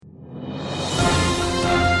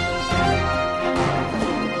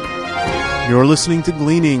You're listening to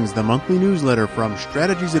Gleanings, the monthly newsletter from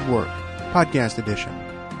Strategies at Work, podcast edition,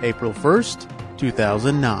 April 1st,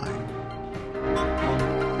 2009.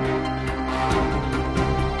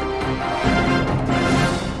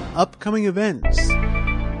 Upcoming events.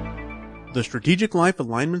 The Strategic Life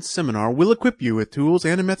Alignment Seminar will equip you with tools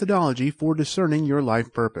and a methodology for discerning your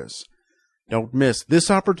life purpose. Don't miss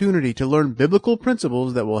this opportunity to learn biblical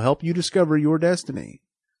principles that will help you discover your destiny.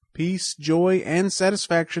 Peace, joy, and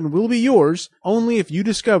satisfaction will be yours only if you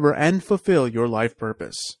discover and fulfill your life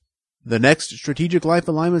purpose. The next Strategic Life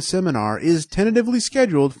Alignment Seminar is tentatively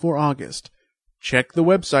scheduled for August. Check the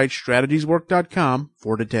website strategieswork.com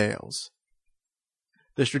for details.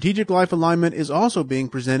 The Strategic Life Alignment is also being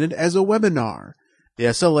presented as a webinar. The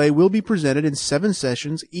SLA will be presented in 7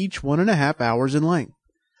 sessions, each 1.5 hours in length.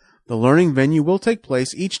 The learning venue will take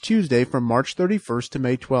place each Tuesday from March 31st to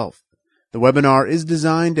May 12th. The webinar is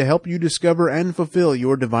designed to help you discover and fulfill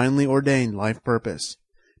your divinely ordained life purpose.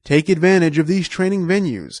 Take advantage of these training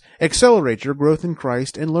venues, accelerate your growth in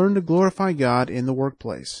Christ, and learn to glorify God in the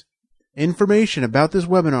workplace. Information about this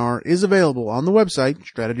webinar is available on the website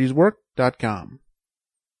strategieswork.com.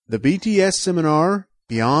 The BTS Seminar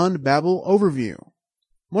Beyond Babel Overview.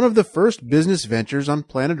 One of the first business ventures on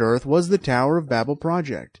planet Earth was the Tower of Babel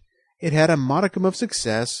project. It had a modicum of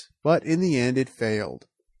success, but in the end it failed.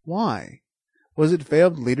 Why? Was it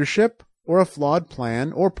failed leadership, or a flawed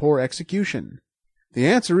plan, or poor execution? The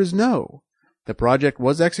answer is no. The project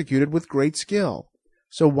was executed with great skill.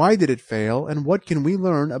 So why did it fail, and what can we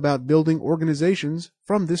learn about building organizations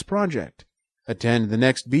from this project? Attend the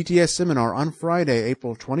next BTS seminar on Friday,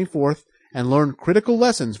 April 24th, and learn critical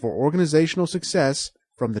lessons for organizational success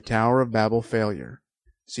from the Tower of Babel failure.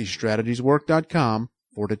 See strategieswork.com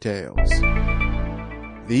for details.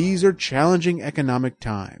 These are challenging economic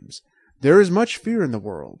times. There is much fear in the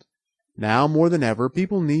world. Now more than ever,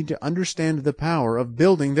 people need to understand the power of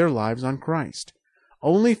building their lives on Christ.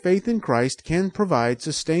 Only faith in Christ can provide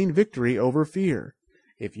sustained victory over fear.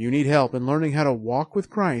 If you need help in learning how to walk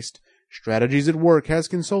with Christ, Strategies at Work has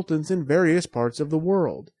consultants in various parts of the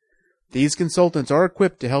world. These consultants are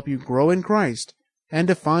equipped to help you grow in Christ and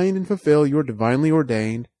to find and fulfill your divinely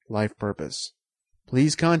ordained life purpose.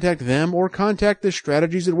 Please contact them or contact the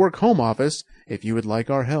Strategies at Work home office if you would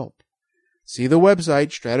like our help. See the website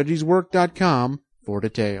strategieswork.com for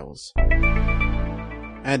details.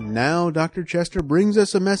 And now Dr. Chester brings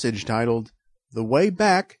us a message titled, The Way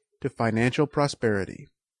Back to Financial Prosperity.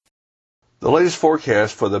 The latest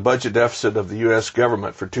forecast for the budget deficit of the U.S.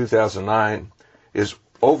 government for 2009 is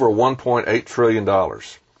over $1.8 trillion,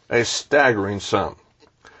 a staggering sum.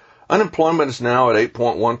 Unemployment is now at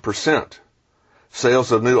 8.1%.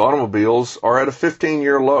 Sales of new automobiles are at a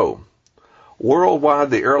 15-year low.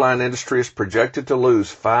 Worldwide, the airline industry is projected to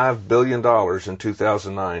lose $5 billion in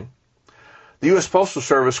 2009. The U.S. Postal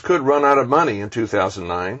Service could run out of money in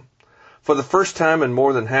 2009. For the first time in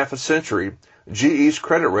more than half a century, GE's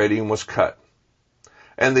credit rating was cut.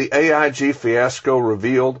 And the AIG fiasco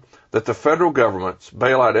revealed that the federal government's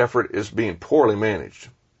bailout effort is being poorly managed.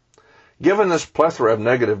 Given this plethora of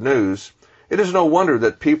negative news, it is no wonder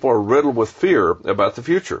that people are riddled with fear about the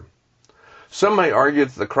future. Some may argue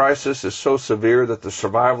that the crisis is so severe that the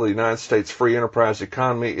survival of the United States free enterprise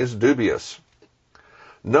economy is dubious.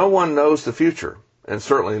 No one knows the future, and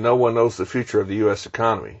certainly no one knows the future of the U.S.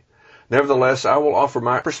 economy. Nevertheless, I will offer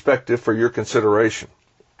my perspective for your consideration.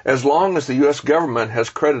 As long as the U.S. government has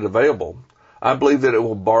credit available, I believe that it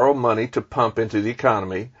will borrow money to pump into the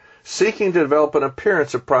economy, seeking to develop an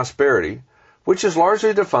appearance of prosperity, which is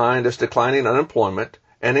largely defined as declining unemployment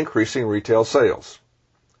and increasing retail sales.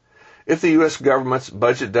 If the U.S. government's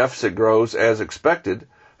budget deficit grows as expected,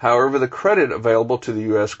 however, the credit available to the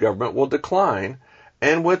U.S. government will decline,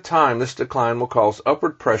 and with time this decline will cause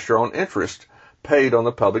upward pressure on interest paid on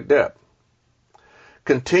the public debt.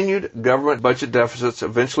 Continued government budget deficits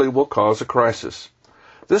eventually will cause a crisis.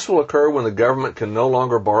 This will occur when the government can no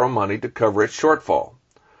longer borrow money to cover its shortfall.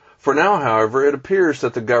 For now, however, it appears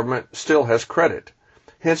that the government still has credit.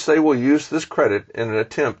 Hence, they will use this credit in an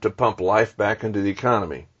attempt to pump life back into the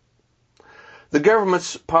economy. The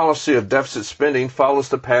government's policy of deficit spending follows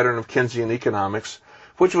the pattern of Keynesian economics,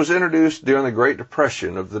 which was introduced during the Great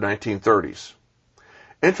Depression of the 1930s.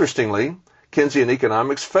 Interestingly, Keynesian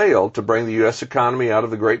economics failed to bring the U.S. economy out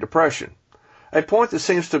of the Great Depression, a point that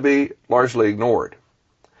seems to be largely ignored.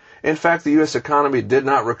 In fact, the U.S. economy did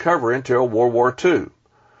not recover until World War II.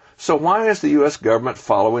 So why is the U.S. government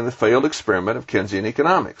following the failed experiment of Keynesian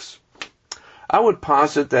economics? I would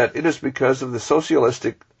posit that it is because of the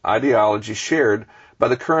socialistic ideology shared by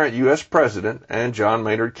the current U.S. President and John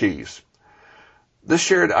Maynard Keynes. This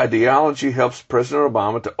shared ideology helps President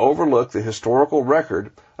Obama to overlook the historical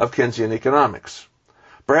record of Keynesian economics.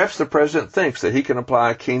 Perhaps the president thinks that he can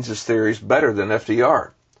apply Keynes's theories better than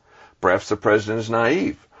FDR. Perhaps the president is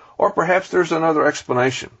naive, or perhaps there's another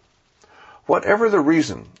explanation. Whatever the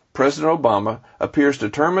reason, President Obama appears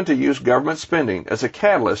determined to use government spending as a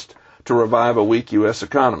catalyst to revive a weak U.S.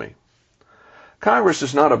 economy. Congress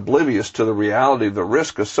is not oblivious to the reality of the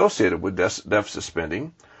risk associated with deficit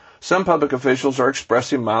spending. Some public officials are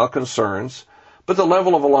expressing mild concerns, but the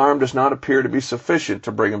level of alarm does not appear to be sufficient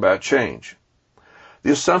to bring about change.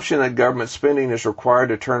 The assumption that government spending is required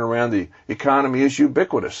to turn around the economy is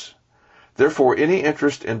ubiquitous. Therefore, any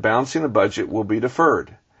interest in balancing the budget will be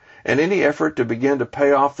deferred, and any effort to begin to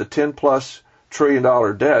pay off the $10+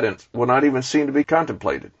 trillion debt will not even seem to be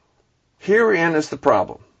contemplated. Herein is the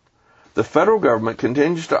problem. The federal government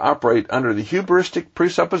continues to operate under the hubristic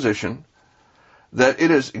presupposition that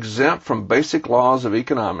it is exempt from basic laws of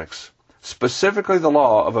economics, specifically the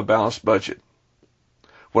law of a balanced budget.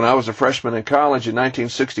 When I was a freshman in college in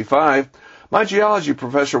 1965, my geology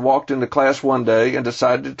professor walked into class one day and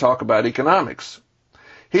decided to talk about economics.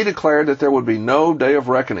 He declared that there would be no day of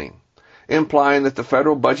reckoning, implying that the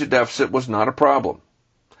federal budget deficit was not a problem.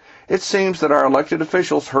 It seems that our elected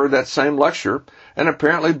officials heard that same lecture and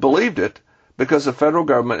apparently believed it because the federal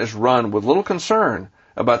government is run with little concern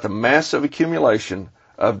about the massive accumulation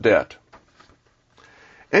of debt.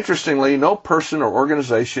 Interestingly, no person or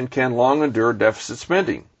organization can long endure deficit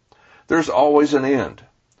spending. There's always an end.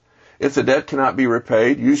 If the debt cannot be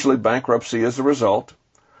repaid, usually bankruptcy is the result.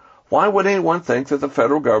 Why would anyone think that the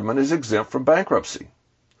federal government is exempt from bankruptcy?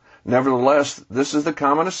 Nevertheless, this is the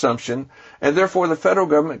common assumption, and therefore the federal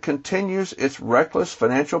government continues its reckless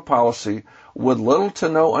financial policy with little to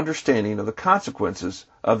no understanding of the consequences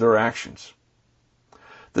of their actions.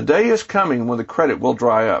 The day is coming when the credit will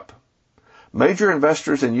dry up. Major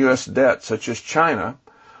investors in U.S. debt, such as China,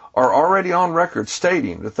 are already on record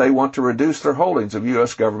stating that they want to reduce their holdings of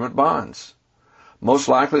U.S. government bonds. Most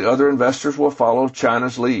likely other investors will follow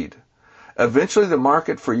China's lead. Eventually the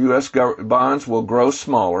market for U.S. bonds will grow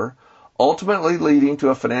smaller, ultimately leading to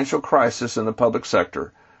a financial crisis in the public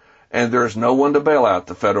sector, and there is no one to bail out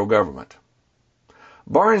the federal government.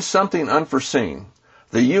 Barring something unforeseen,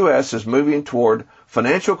 the U.S. is moving toward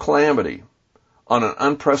financial calamity on an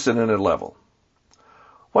unprecedented level.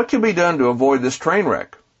 What can be done to avoid this train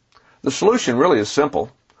wreck? The solution really is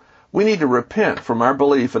simple. We need to repent from our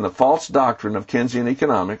belief in the false doctrine of Keynesian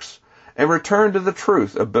economics and return to the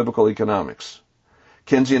truth of biblical economics.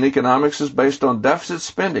 Keynesian economics is based on deficit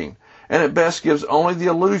spending and at best gives only the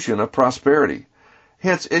illusion of prosperity.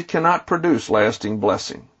 Hence, it cannot produce lasting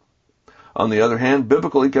blessing. On the other hand,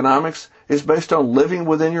 biblical economics is based on living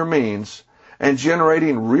within your means and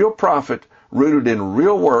generating real profit rooted in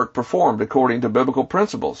real work performed according to biblical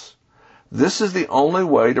principles. This is the only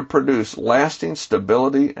way to produce lasting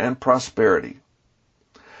stability and prosperity.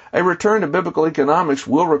 A return to biblical economics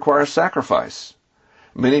will require sacrifice.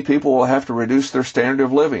 Many people will have to reduce their standard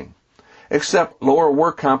of living, accept lower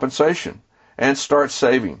work compensation, and start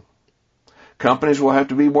saving. Companies will have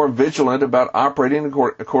to be more vigilant about operating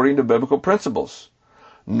according to biblical principles.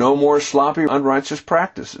 No more sloppy, unrighteous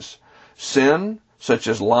practices. Sin, such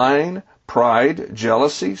as lying, pride,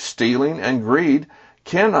 jealousy, stealing, and greed,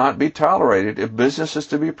 cannot be tolerated if business is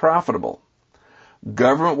to be profitable.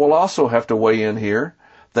 Government will also have to weigh in here.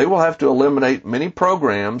 They will have to eliminate many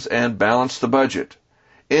programs and balance the budget,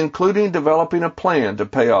 including developing a plan to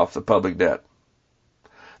pay off the public debt.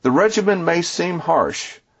 The regimen may seem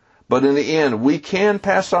harsh, but in the end, we can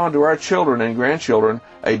pass on to our children and grandchildren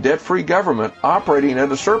a debt-free government operating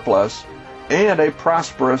at a surplus and a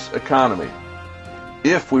prosperous economy,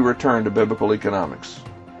 if we return to biblical economics.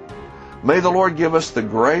 May the Lord give us the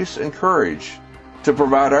grace and courage to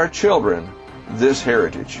provide our children this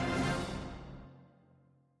heritage.